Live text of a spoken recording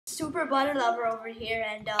super butter lover over here,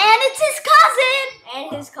 and it's his cousin.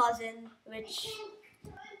 And his cousin, which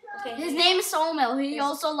his name is Soumil. He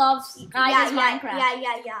also loves Minecraft.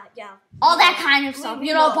 Yeah. All that kind of stuff.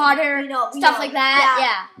 You know, butter, stuff like that.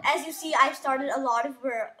 Yeah. As you see, I started a lot of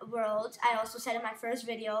worlds. I also said in my first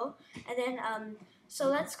video, and then so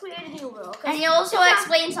let's create a new world. And he also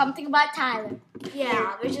explained something about Tyler.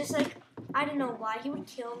 Yeah, which is like, I don't know why he would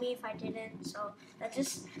kill me if I didn't. So let's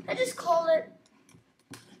just call it.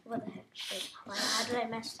 What the heck? Wait, how did I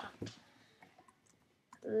mess up?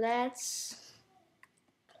 Let's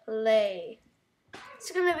play.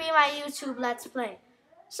 It's gonna be my YouTube Let's Play.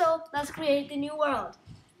 So let's create the new world.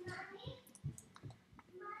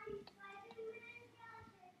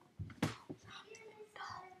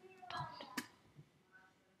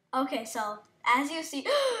 Okay, so as you see,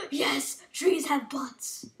 yes, trees have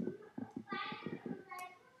butts.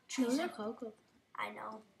 Trees are cocoa. I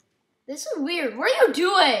know. This is weird. What are you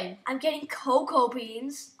doing? I'm getting cocoa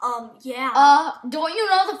beans. Yeah. Don't you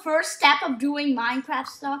know the first step of doing Minecraft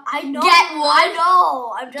stuff? I know. Get wood. I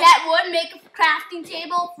know. Get wood. Make a crafting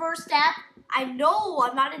table. First step. I know.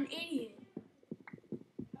 I'm not an idiot.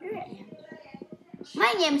 You're an idiot.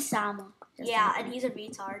 My name is Sama. Yeah, and he's a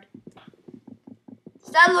retard.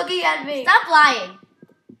 Stop looking at me. Stop lying.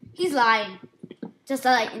 He's lying. Just to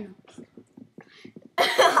let you know.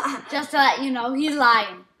 Just to let you know, he's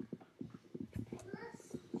lying.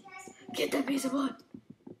 Get that piece of wood.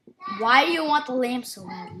 Why do you want the lamp so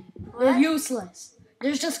badly? They're useless.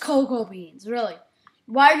 There's just cocoa beans, really.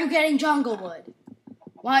 Why are you getting jungle wood?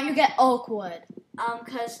 Why don't you get oak wood?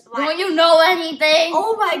 Cause don't you know anything?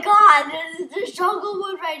 Oh my God, there's jungle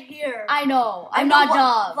wood right here. I know. I'm not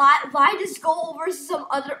dumb. Why just go over to some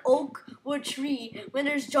other oak wood tree when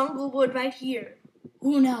there's jungle wood right here?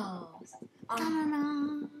 Who knows? Oh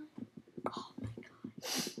my God.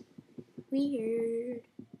 Weird.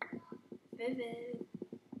 Vivid.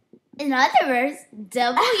 In other words,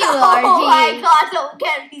 WRG. Oh my God, don't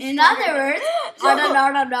get me started. In other words,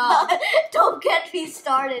 no. Don't get me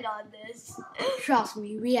started on this. Trust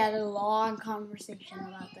me, we had a long conversation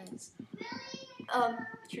about this.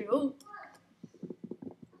 True.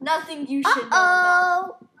 Nothing you should know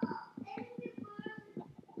about.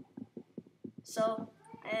 So,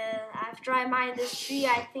 after I mine this tree,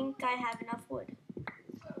 I think I have enough wood.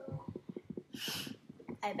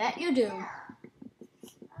 I bet you do.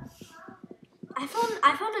 I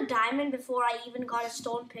found a diamond before I even got a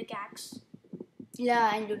stone pickaxe.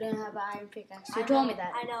 Yeah, and you didn't have an iron pickaxe. You told me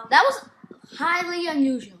that. I know. That was highly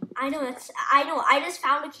unusual. I know. I just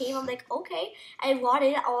found a cave. I'm like, okay. I got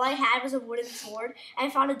it. All I had was a wooden sword. And I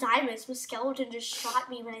found a diamond. So a skeleton just shot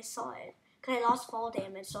me when I saw it. Because I lost fall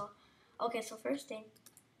damage. So, okay. So first thing,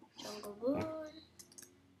 jungle wood.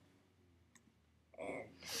 And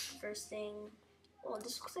first thing, oh,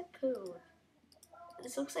 this looks like poo.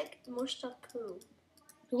 This looks like mushed up poo.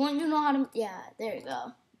 Don't you know how to? Yeah, there you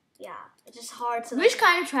go. Yeah, it's just hard to. Which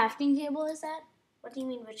kind of crafting table is that? What do you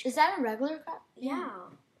mean which? Is that a regular craft? Yeah,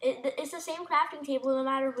 it's the same crafting table no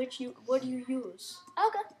matter what you use.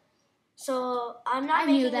 Okay. So I'm not.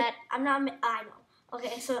 I knew that. I'm not. I know.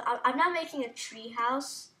 Okay, so I'm not making a tree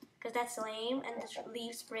house because that's lame and the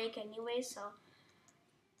leaves break anyway. So.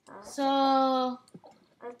 So.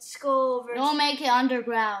 Let's go over. Don't make it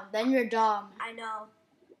underground. Then you're dumb. I know.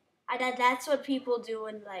 That's what people do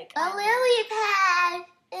in like. A lily pad.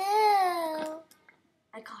 Ew.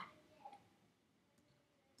 I got it.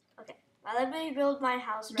 Okay. Now let me build my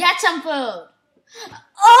house. Get some food.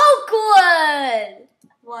 Oak wood.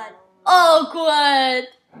 What? Oak wood.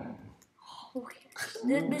 Okay.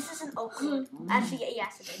 This isn't oak wood. Actually,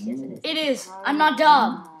 yes it is. Yes it is. It is. I'm not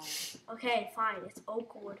dumb. Okay, fine. It's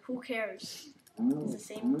oak wood. Who cares? It's the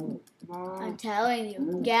same. I'm telling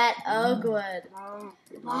you, get oak wood.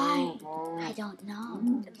 Why? I don't know.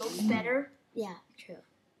 It looks better. Yeah, true.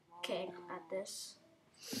 Okay, at this.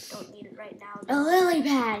 Don't need it right now. A lily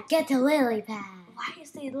pad. Get the lily pad. Why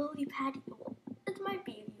is the lily pad? It might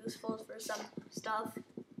be useful for some stuff.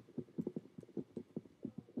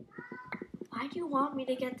 Why do you want me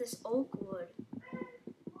to get this oak wood?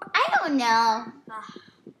 I don't know. Ah, my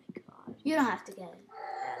God. You don't have to get it.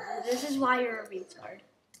 This is why you're a retard.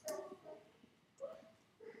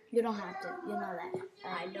 You don't have to. You know that.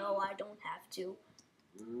 I know I don't have to.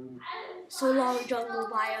 So long jungle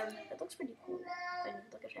biome. That looks pretty cool when you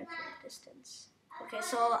look at it from a distance. Okay,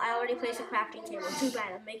 so I already placed a crafting table. Too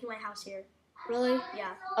bad. I'm making my house here. Really?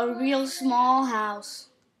 Yeah. A real small house.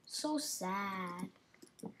 So sad.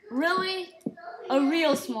 Really? A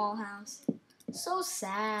real small house. So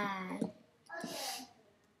sad.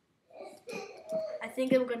 I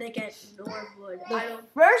think I'm gonna get Norwood. The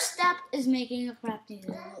first step is making a crafting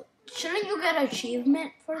table. Shouldn't you get an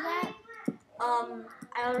achievement for that?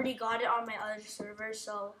 I already got it on my other server,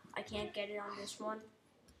 so I can't get it on this one.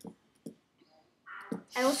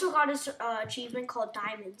 I also got an achievement called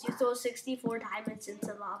Diamonds. You throw 64 diamonds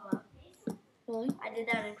into lava. Really? I did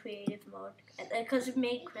that in creative mode because it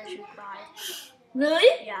made Christian cry.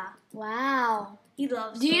 Really? Yeah. Wow. He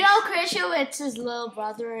loves. Do you know Christian? It's his little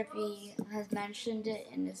brother. If he has mentioned it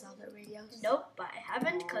in his other videos. Nope, but I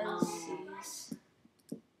haven't because he's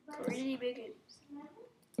pretty big.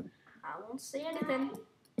 I won't say anything.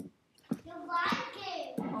 You like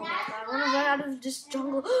it. Oh my god, I want to run out of this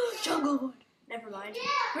jungle. Jungle wood. Never mind.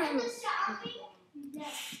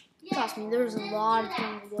 Trust me, there's a lot of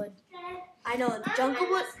jungle wood. I know, jungle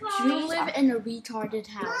wood. You live in a retarded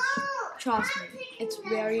house. Trust me, it's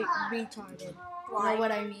very retarded. Why? Know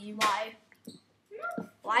what I mean? Why?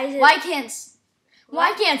 Why is it?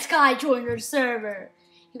 Why can't Sky join your server?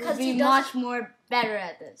 He would 'Cause be he much more better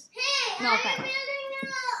at this. No, okay.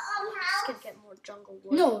 Just gonna get more jungle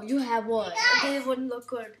wood. No, you have wood. Okay, it wouldn't look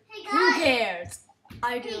good. Who cares?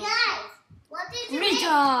 I do. Hey guys, what did you make?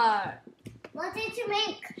 Retard. What did you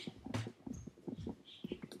make?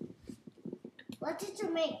 What did you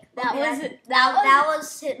make? That Okay, was that- that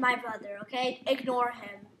was my brother. Okay, ignore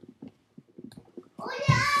him. Oh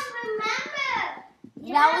yeah,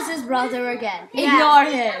 remember. That was his brother again. Yeah. Ignore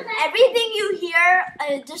him. Everything you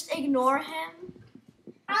hear, just ignore him.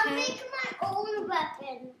 I'll Okay. make my own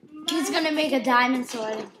weapon. He's gonna make a diamond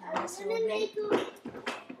sword and I'm cast. gonna make a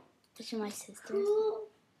This is my sister. cool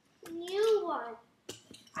new one.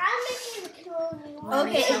 I'm making a cool new one.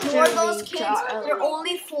 Okay, Such ignore a those kids. retard. They're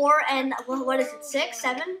only 4 and what is it? 6,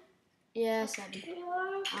 7? Yeah, 7.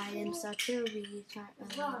 I am such a retard, a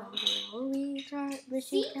little retard, but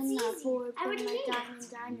she See, cannot see, afford I for already my made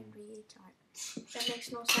it. diamond retard. That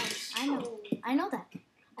makes no sense. I know that.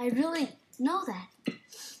 I really know that.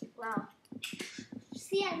 Wow.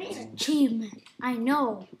 See, I made it. Achievement. I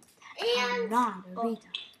know that I'm And not a Oh.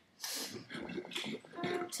 retard.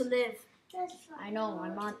 To live. that's I know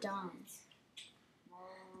I'm not dumb.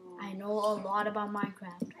 I know a lot about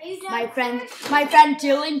Minecraft. Are you done? My friend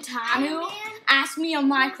Dylan Tanu asked me a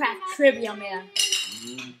Minecraft trivia, man.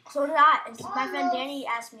 So did I. My friend Danny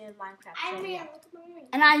asked me in Minecraft. I trivia. made it.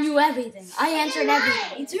 And I knew everything. I answered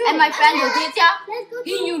everything. Me too. And my friend Aditya, Let's go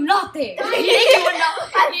he to knew nothing. He didn't even know.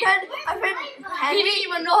 My friend He didn't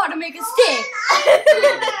even know how to make a stick.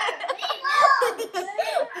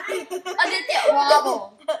 Aditya,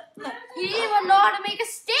 wobble. He didn't even know how to make a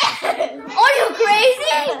stick. Are you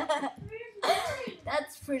crazy?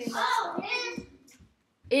 That's pretty much Oh, it.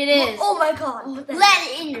 It is. Oh my god. What the Let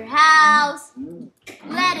it in your house.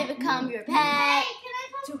 Let it become your pet. Hey, can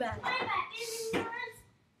I put Too bad. my weapon in yours?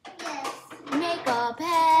 Yes. Make a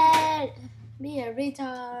pet. Be a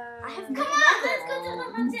retard. I have Come good on, let's leather. go to the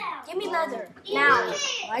hotel. Give me leather. Now.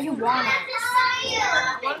 Why you want it?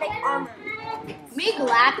 I want to make armor. Make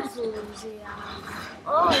lapis lazuli.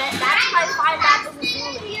 Oh, that's my 5 lapis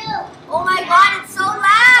lazuli. Oh my god, it's so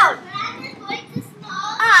loud.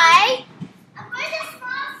 Hi.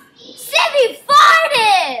 Sibby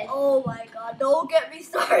farted. Oh my god, don't get me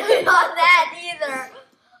started on that either.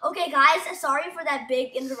 Okay, guys, sorry for that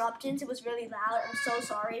big interruptions. It was really loud. I'm so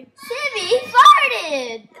sorry. Sibby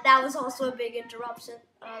farted. That was also a big interruption.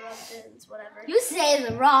 Interruptions, whatever. You say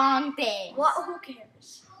the wrong thing. What? Who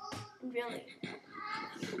cares? Really.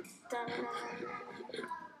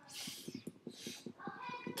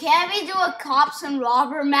 Can we do a cops and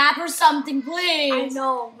robber map or something, please? I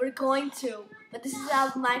know, we're going to. But this is how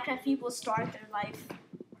Minecraft people start their life.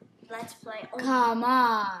 Let's play. Oh, Come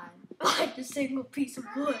on. like a single piece of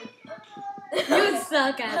wood. You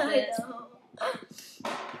suck at this. I know.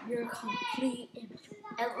 You're complete.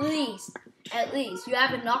 At least you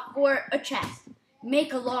have enough for a chest.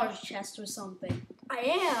 Make a large chest or something. I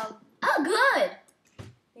am. Oh, good.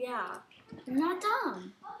 Yeah. You're not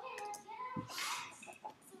dumb.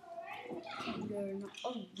 You're not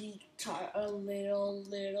a retard. A little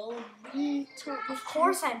retard. Of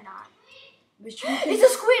course I'm not. But you can It's a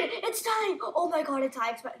squid! It's time! Oh my god, it's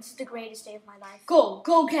time. This is the greatest day of my life. go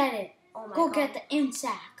get it. Oh my Go god. get the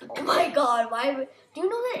insect. Oh my god, why would... Do you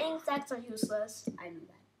know that ink sacks are useless? I know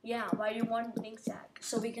that. Yeah, why do you want an ink sack?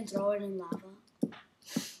 So we can throw it in lava.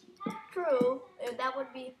 True. That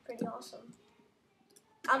would be pretty awesome.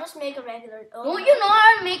 I'll just make a regular... Oh, Don't you know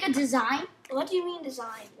how to make a design? What do you mean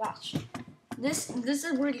design? Watch. This is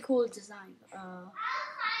a really cool design.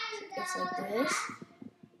 It's like this.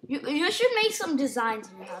 You should make some designs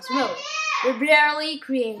in your house. Really, you're barely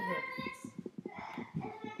creative.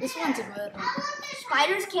 This one's a good one.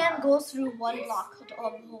 Spiders can't go through one block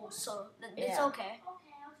hole, so it's Yeah. okay.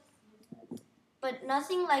 But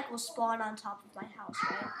nothing like will spawn on top of my house,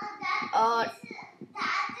 right?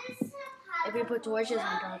 If you put torches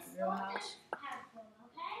on top of your house.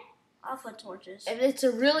 I'll put torches. If it's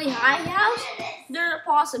a really high house, there are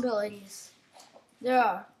possibilities. There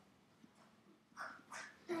are.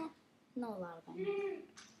 Not a lot of them.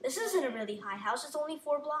 This isn't a really high house. It's only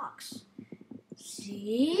 4 blocks.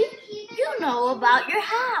 See? You know about your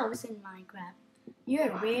house in Minecraft.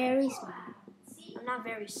 You're very smart. I'm not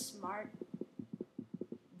very smart.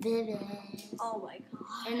 Vivid. Oh my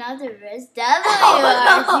god. In other words,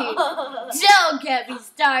 WRC. Don't get me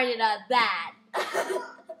started on that.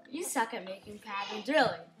 You suck at making patterns,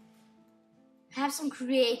 really. Have some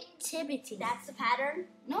creativity. That's the pattern?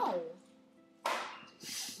 No.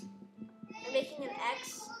 You're making an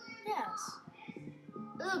X? Yes.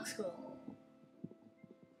 It looks cool.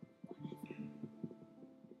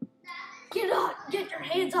 Get up! Get your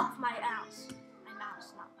hands off my house. My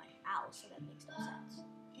mouse, not my owl, so that makes no sense.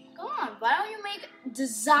 Come on, why don't you make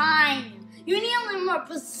design? You need a little more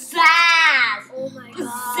pizzazz. Oh my god.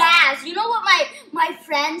 Pizzazz. You know what my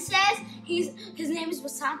friend says? His name is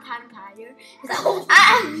Wassam Padapire. He's like, his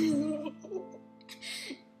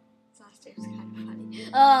last name is kind of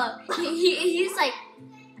funny. He's like,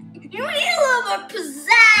 you need a little more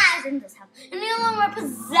pizzazz in this house. You need a little more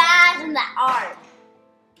pizzazz in that art.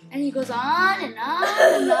 And he goes on and on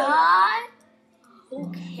and on.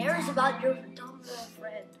 Who cares about your dumb little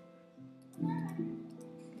friend?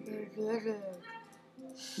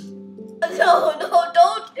 No,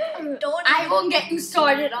 don't. I won't get you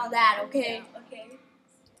started on that, okay? Okay.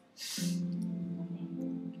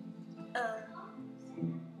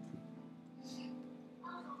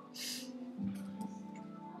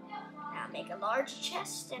 Now make a large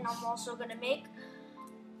chest, and I'm also gonna make.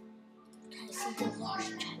 Can I see the large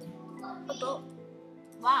chest? A boat.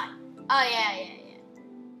 Why? Oh, yeah.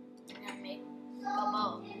 I'm gonna make a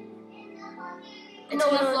boat. It's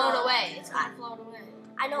gonna float away. It's gonna float away.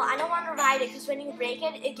 I know. I don't want to ride it because when you break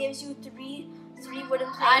it, it gives you three wooden I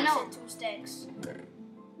planks know. and 2 sticks.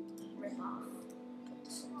 Rip off. Put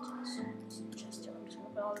this in the chest. I'm just gonna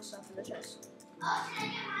put all this stuff in the chest.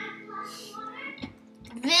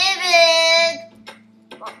 Vivid!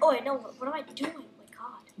 Oh wait, no. What am I doing? Oh my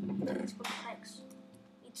god. These wooden planks.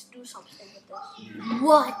 Need to do something with this.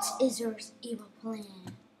 What is your evil plan?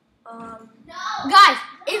 No. Guys,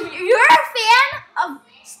 if you're a fan of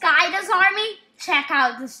Skyda's Army, check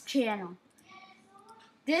out this channel.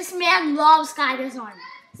 This man loves Skyda's Army.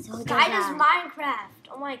 So Sky does Minecraft.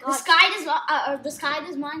 Oh my god. The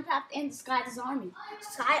Skyda's Minecraft and the Skyda's Army.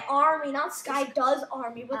 Sky Army, not Sky Does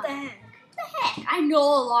Army. What the heck? What the heck? I know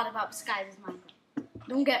a lot about Skyda's Minecraft.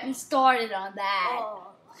 Don't get me started on that.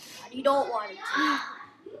 Oh my god. You don't want it to.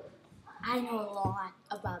 I know a lot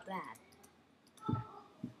about that.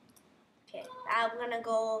 Okay, I'm gonna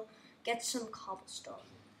go get some cobblestone.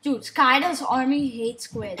 Dude, Skyda's Army hates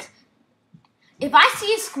squids. If I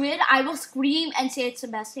see a squid, I will scream and say it's the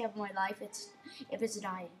best day of my life. If it's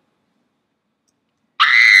dying.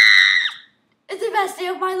 It's the best day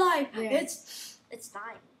of my life. Yeah. It's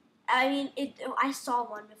dying. I mean, I saw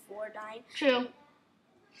one before dying. True.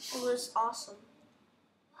 It was awesome.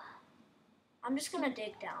 I'm just gonna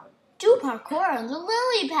dig down. Do parkour on the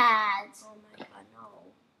lily pads. Oh my god,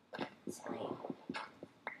 no. It's lame.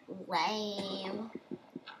 Lame.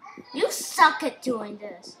 You suck at doing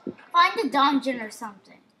this. Find a dungeon or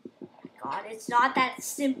something. Oh my god, it's not that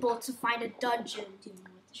simple to find a dungeon. Do you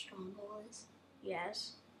know what the stronghold is?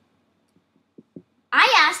 Yes. I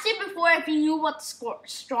asked him before if he knew what the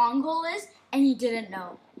stronghold is, and he didn't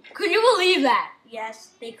know. Could you believe that?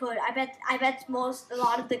 Yes, they could. I bet a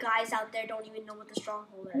lot of the guys out there don't even know what the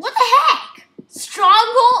stronghold is. What the heck?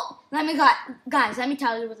 Stronghold? Guys, let me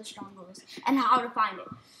tell you what the stronghold is and how to find it.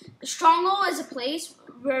 The stronghold is a place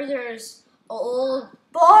where there's old,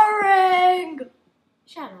 Boring!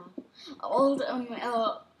 shut up, old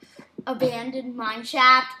abandoned mine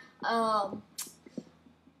shaft.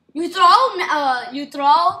 You throw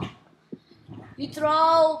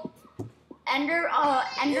ender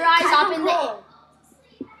eyes up in the.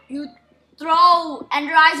 You throw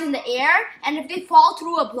ender eyes in the air, and if they fall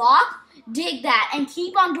through a block, dig that, and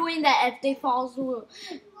keep on doing that. If they fall through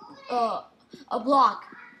a block,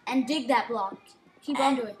 and dig that block, keep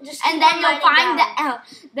on doing it, and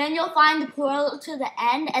then you'll find the portal to the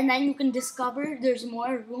end, and then you can discover there's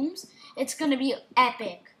more rooms. It's gonna be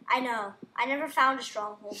epic. I know. I never found a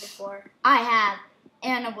stronghold before. I have,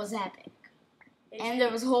 and it was epic, Did and you?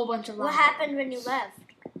 there was a whole bunch of. What lava. happened when you left?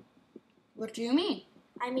 What do you mean?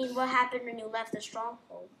 I mean, what happened when you left the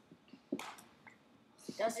stronghold?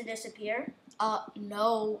 Does it disappear?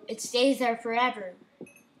 No. It stays there forever.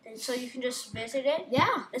 And so you can just visit it?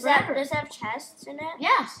 Yeah, Does forever. it have chests in it?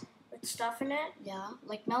 Yes. With stuff in it? Yeah,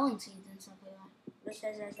 like melon seeds and stuff like that. Which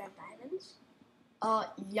says it has diamonds?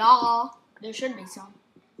 Yeah. There should be some.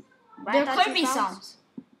 But There could be some.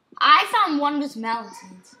 I found one with melon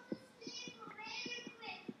seeds.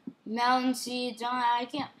 Melon seeds, I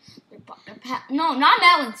can't. No, not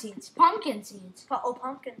melon seeds. Pumpkin seeds. Oh,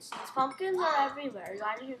 pumpkin seeds. Pumpkins are everywhere.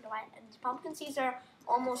 Pumpkin seeds are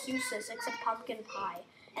almost useless except pumpkin pie.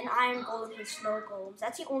 And iron golems and snow golems.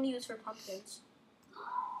 That's the only use for pumpkins.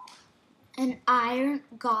 An iron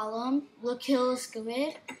golem will kill a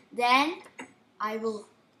squid. Then I will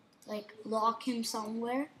lock him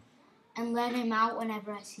somewhere and let him out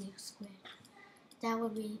whenever I see a squid. That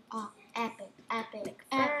would be epic.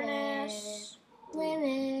 Furnace.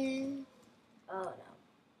 Living. Oh no.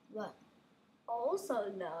 What?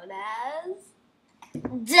 Also known as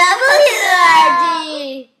WRD.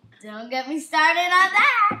 Don't get me started on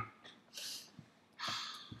that.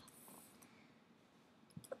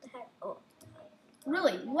 what the heck? Oh.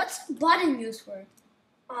 Really? What's the button used for?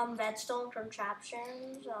 Redstone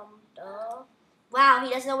contraptions. Duh. Wow, he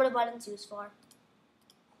doesn't know what a button's used for.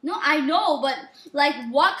 No, I know, but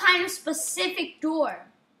what kind of specific door?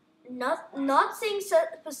 Not saying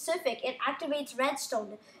specific. It activates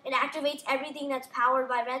redstone. It activates everything that's powered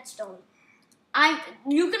by redstone. I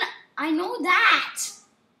know that.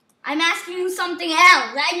 I'm asking you something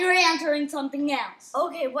else, and you're answering something else.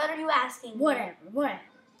 Okay, what are you asking? Whatever.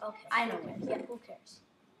 Okay, I know it. it. Yeah, who cares?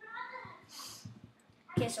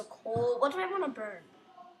 Okay, so coal. What do I want to burn?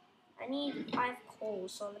 I need 5 coal,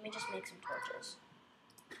 so let me just make some torches.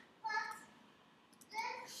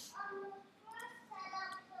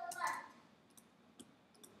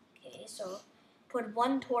 Okay, so put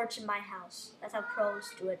 1 torch in my house. That's how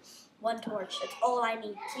pros do it. 1 torch. That's all I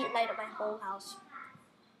need. See it light up my whole house.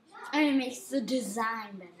 And it makes the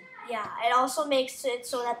design better. Yeah, it also makes it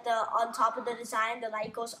so that on top of the design the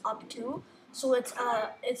light goes up too. So it's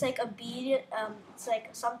like a bead, it's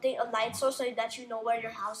like a light source so that you know where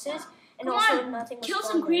your house is. And Come also on, nothing was kill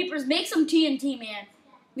some stronger. creepers, make some TNT, man.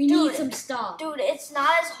 We need some stuff. Dude, it's not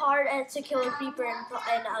as hard as to kill a creeper in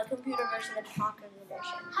a computer version than pocket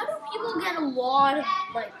edition. How do people get a lot of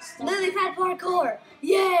stuff? Lily pad parkour!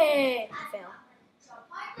 Yay! I fail.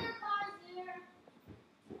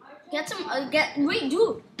 Get some. Wait,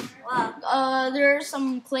 dude. Wow. There's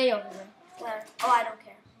some clay over there. Where? Oh, I don't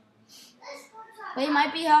care. Clay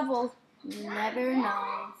might be helpful. You never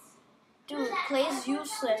know. Dude, clay's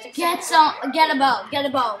useless. Get a bow.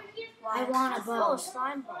 Why? I want a bow. Oh,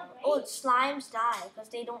 slime ball. Oh, slimes die because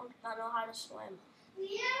they don't know how to swim.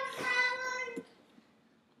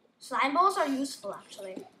 Slime balls are useful,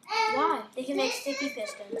 actually. Why? They can make sticky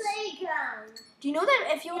pistons. Do you know that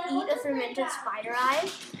if you eat a fermented spider eye,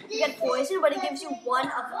 you get poisoned, but it gives you 1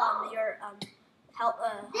 of your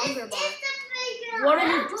hunger bar? What are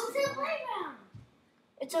you?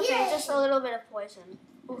 It's okay, just a little bit of poison.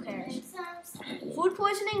 Who cares? Food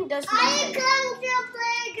poisoning does nothing.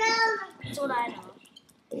 That's what I know.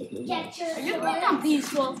 Are you playing on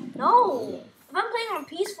peaceful? No. If I'm playing on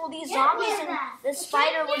peaceful, these zombies and the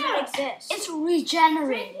spider wouldn't exist. It's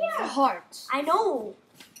regenerating the hearts. I know.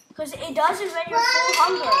 Because it does it when you're full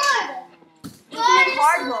hunger. Even in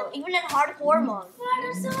hard mode. Even in hardcore mode.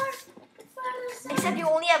 Except you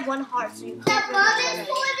only have 1 heart, so you can't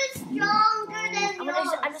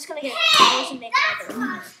I'm just gonna get cows and make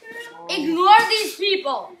another. Ignore these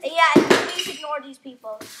people. Yeah, please ignore these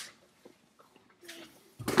people.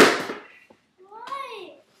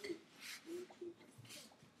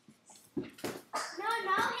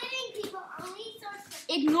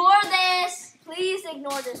 Ignore this. Please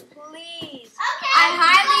ignore this, please. I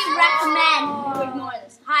highly recommend you ignore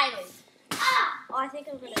this. Highly. Oh, I think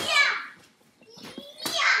I'm gonna die.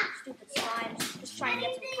 Stupid slimes. Just trying to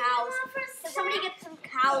get some cows. Can somebody get some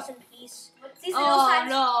cows in peace? These little slimes.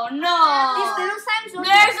 No. These little slimes don't.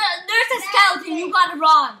 There's a skeleton. You gotta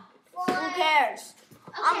run. Who cares?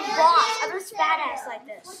 I'm boss. I'm just badass like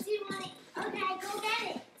this. Okay, go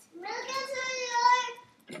get it.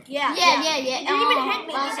 Yeah. Yeah. They didn't even hit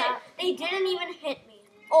me. They didn't even hit me.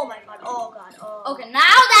 Oh my god. Oh. Okay, now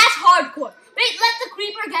that's hardcore. Wait, let the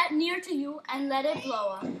creeper get near to you and let it blow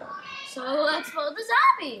up. So let's blow the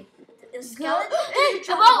zombie. The skeleton. It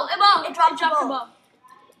dropped It dropped a a bow.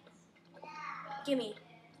 Gimme.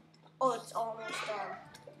 Oh, it's almost done.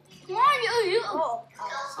 Come on, you. Oh,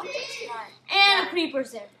 something's fine. And a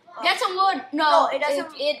creeper's there. Get some wood. No, it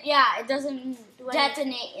doesn't. It doesn't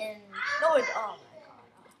detonate in. No, it. Oh my god.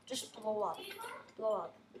 Just blow up. blow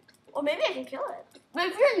up. Or maybe I can kill it. But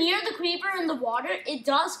if you're near the creeper in the water, it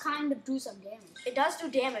does kind of do some damage. It does do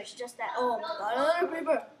damage, just that. Oh my god, another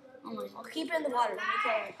creeper. Oh my I'll god. keep it in the water. Let me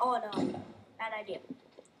kill it. Oh no. Bad idea.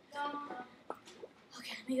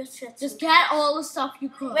 Okay, let me go set Just some- get all the stuff you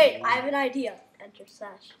could. Wait, I have an idea. Enter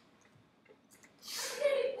slash.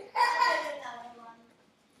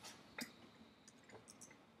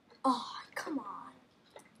 Oh, come on.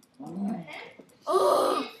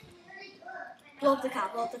 Oh! Blow up the cow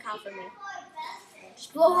for me.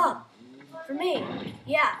 Just blow up. For me.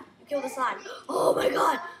 Yeah, you kill the slime. Oh my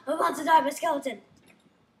god, I'm about to die by skeleton.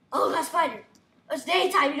 Oh, got spider. It's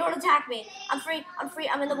daytime, you don't attack me. I'm free,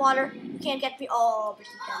 I'm in the water. You can't get me. Oh, but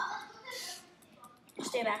you can.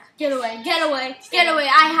 Stay back. Get away, get away, get away.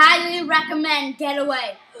 I highly recommend get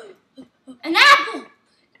away. An apple!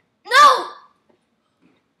 No!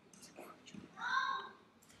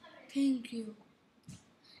 Thank you.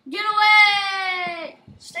 Get away!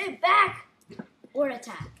 Stay back. Or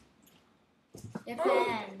attack.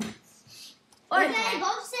 Defend. Or Okay, attack. go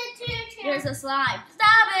sit to your chair. There's a slime.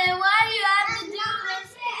 Stop it! Why do you have to do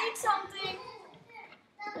this? Eat something.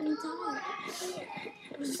 What are you talking?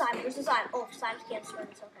 Where's the slime? Where's the slime? Oh, slimes can't swim.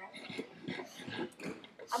 It's okay.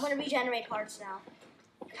 I'm gonna regenerate hearts now.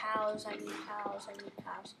 Cows. I need cows.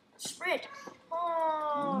 Sprint.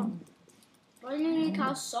 Oh. Why do you need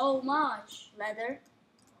cows so much? Leather.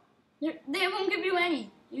 They won't give you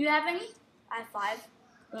any. You have any? I have 5.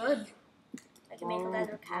 Good. I can make a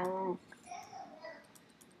leather cow.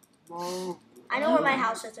 I know where my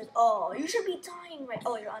house is. Oh, you should be dying right.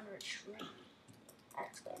 Oh, you're under a tree.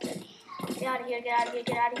 That's good. Get out of here. Get out of here.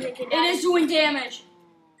 Get out of here. Get out. It is doing damage.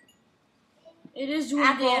 It is doing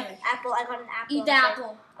Apple. damage. Apple. I got an apple. Eat the I'm safe.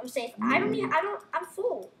 apple. I'm safe. I'm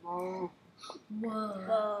full. Whoa.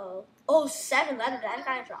 Whoa. Oh, 7 leather. That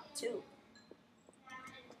kind of dropped 2.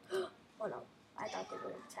 Oh no. I thought they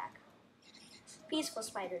would attack. Peaceful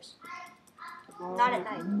spiders. Not at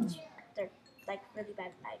night. They're like really bad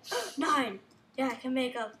at night. 9. Yeah, I can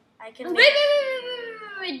make a. I can. Make,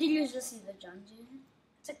 Wait. Did you just see the dungeon?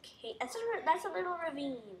 it's a cave. That's a little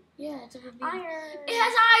ravine. Yeah, it's a ravine. Iron. It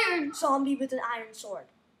has iron. Zombie with an iron sword.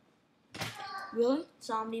 Really?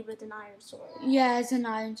 Zombie with an iron sword. Yeah, it's an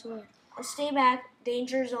iron sword. Stay back.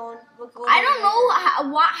 Danger zone. We'll go I don't know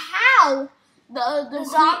how the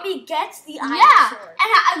zombie gets the iron yeah, sword.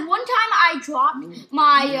 and at one time I dropped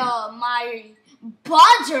my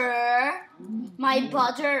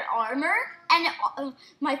butter armor and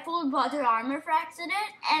my full butter armor for accident,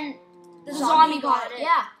 and The zombie zombie got got it. it.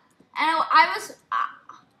 Yeah, and I was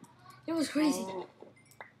it was crazy.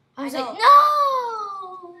 I was I like, know.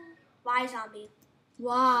 no, Why zombie?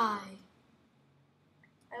 why?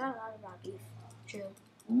 I got a lot of raw beef. True.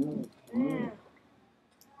 Mm.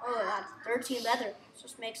 Oh, that's 13 leather.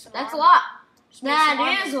 Just make some. That's a armor. lot. Just make some That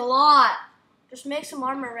armor. is a lot. Just make some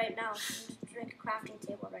armor right now. Just drink a crafting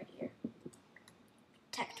table right here.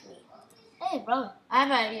 Protect me. Hey, bro, I have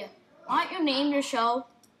an idea. Why don't you name your show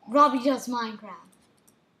Robbie Does Minecraft?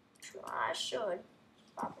 I should.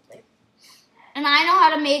 Probably. And I know how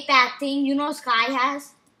to make that thing. You know Sky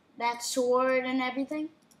has? That sword and everything?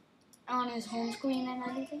 On his home screen and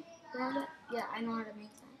everything? You know that? Yeah, I know how to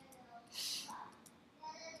make that.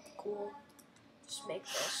 Cool. Just make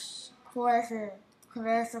this. Pressure.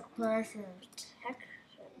 Protection.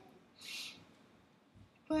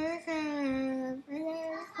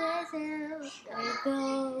 I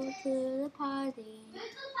go to the party.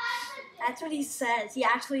 That's what he says. He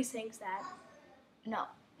actually sings that. No.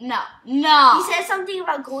 He No. says something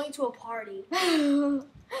about going to a party. Cow. I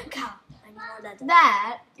need more leather.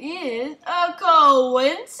 That is a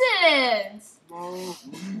coincidence. Ooh,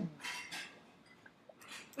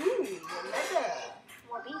 leather.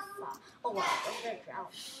 More beef. Oh wow, I'm gonna drown.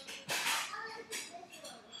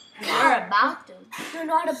 You're about to. You're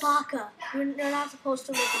not a baka. You're not supposed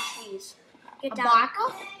to live in trees. Get A down.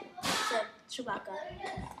 baka? It's a Chewbacca.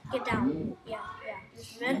 Get down. Yeah.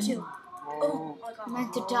 You're meant to. Oh my god. You're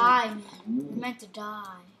meant to die, man. You're meant to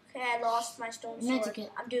die. Okay, I lost my stone You're meant to sword.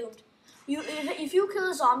 get- I'm doomed. If you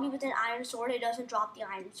kill a zombie with an iron sword, it doesn't drop the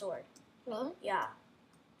iron sword. Really? Yeah.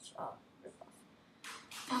 So, rip off.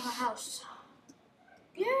 Found a house.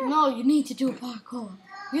 Yeah. No, you need to do parkour.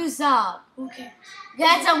 You suck. Who cares?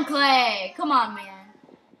 Get some clay. Come on, man.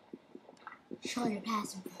 Show your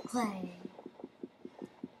passion for clay.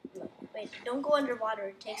 Look, wait, don't go underwater.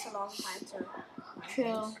 It takes a long time to.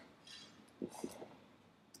 True.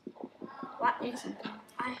 What?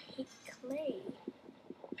 I hate clay.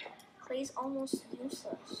 Clay's almost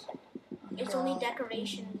useless. It's only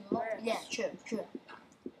decoration works. Yeah, true.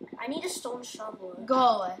 I need a stone shovel. Go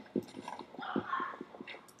away.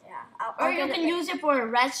 Yeah, Or you can use it for a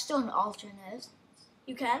redstone alternate.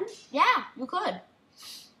 You can? Yeah, you could.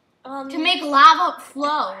 To make lava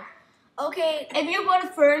flow. Okay. If you put a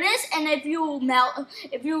furnace and if you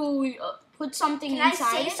put something inside Can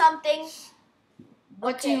I say something?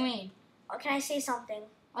 What do you mean? Can I say something?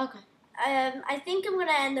 Okay. I think I'm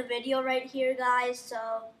gonna end the video right here, guys. So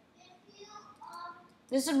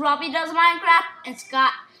this is Robbie does Minecraft and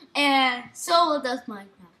Scott and Solo does Minecraft.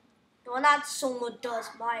 Well, not Solo does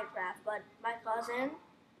Minecraft, but my cousin.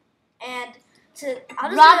 And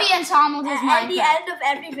Robbie and Soumil does Minecraft. At the end of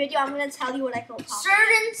every video, I'm gonna tell you what I called.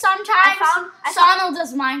 Sometimes Soumil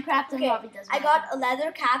does Minecraft and Robbie does Minecraft. I got a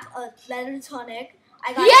leather cap, a leather tonic.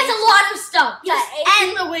 He has a lot of stuff. Yeah,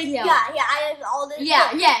 end the video. Yeah, I have all this. Yeah.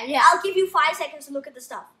 I'll give you 5 seconds to look at the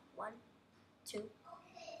stuff. 1, 2,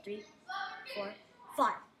 3, 4,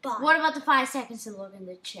 5. Bye. What about the 5 seconds to look in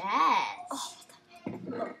the chest? Oh,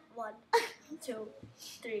 look. 1, 2,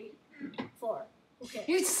 3, 4. Okay.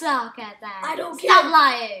 You suck at that. I don't care. Stop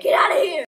lying. Get out of here.